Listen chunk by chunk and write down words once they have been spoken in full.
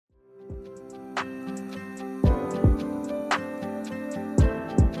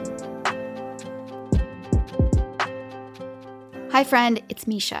Hi friend, it's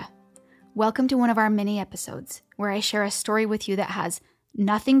Misha. Welcome to one of our mini episodes where I share a story with you that has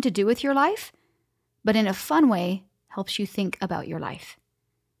nothing to do with your life, but in a fun way helps you think about your life.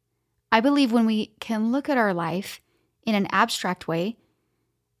 I believe when we can look at our life in an abstract way,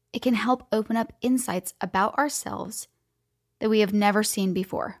 it can help open up insights about ourselves that we have never seen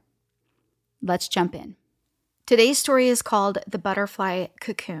before. Let's jump in. Today's story is called The Butterfly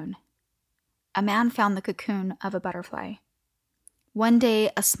Cocoon. A man found the cocoon of a butterfly. One day,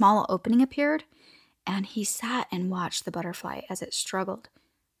 a small opening appeared, and he sat and watched the butterfly as it struggled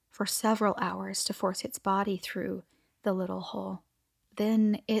for several hours to force its body through the little hole.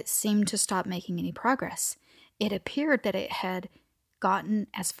 Then it seemed to stop making any progress. It appeared that it had gotten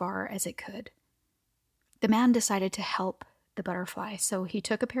as far as it could. The man decided to help the butterfly, so he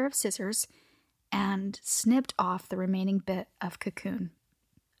took a pair of scissors and snipped off the remaining bit of cocoon.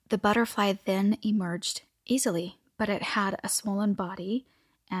 The butterfly then emerged easily, but it had a swollen body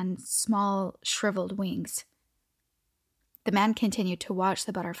and small shriveled wings. The man continued to watch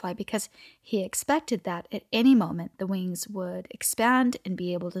the butterfly because he expected that at any moment the wings would expand and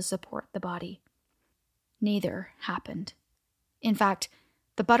be able to support the body. Neither happened. In fact,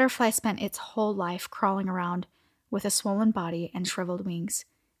 the butterfly spent its whole life crawling around with a swollen body and shriveled wings.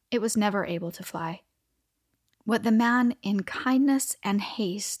 It was never able to fly. What the man, in kindness and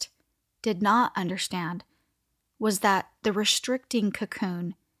haste, did not understand was that the restricting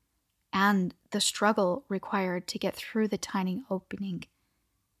cocoon and the struggle required to get through the tiny opening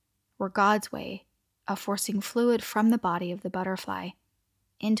were God's way of forcing fluid from the body of the butterfly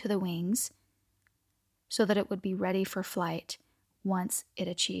into the wings so that it would be ready for flight once it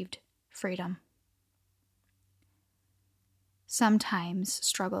achieved freedom. Sometimes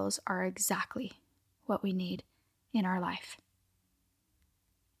struggles are exactly what we need in our life.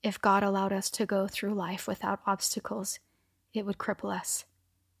 If God allowed us to go through life without obstacles, it would cripple us.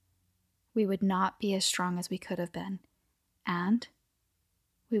 We would not be as strong as we could have been, and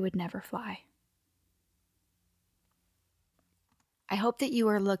we would never fly. I hope that you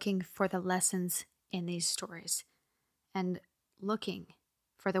are looking for the lessons in these stories and looking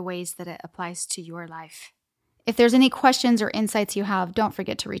for the ways that it applies to your life. If there's any questions or insights you have, don't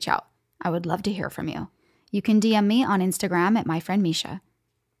forget to reach out. I would love to hear from you. You can DM me on Instagram at myfriendmisha.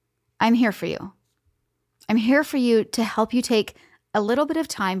 I'm here for you. I'm here for you to help you take a little bit of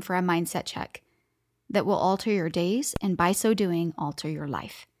time for a mindset check that will alter your days and by so doing, alter your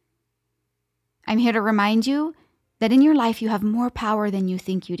life. I'm here to remind you that in your life you have more power than you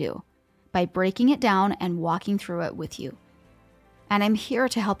think you do by breaking it down and walking through it with you. And I'm here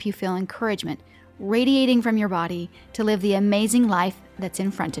to help you feel encouragement radiating from your body to live the amazing life that's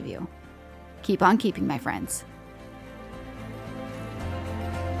in front of you. Keep on keeping, my friends.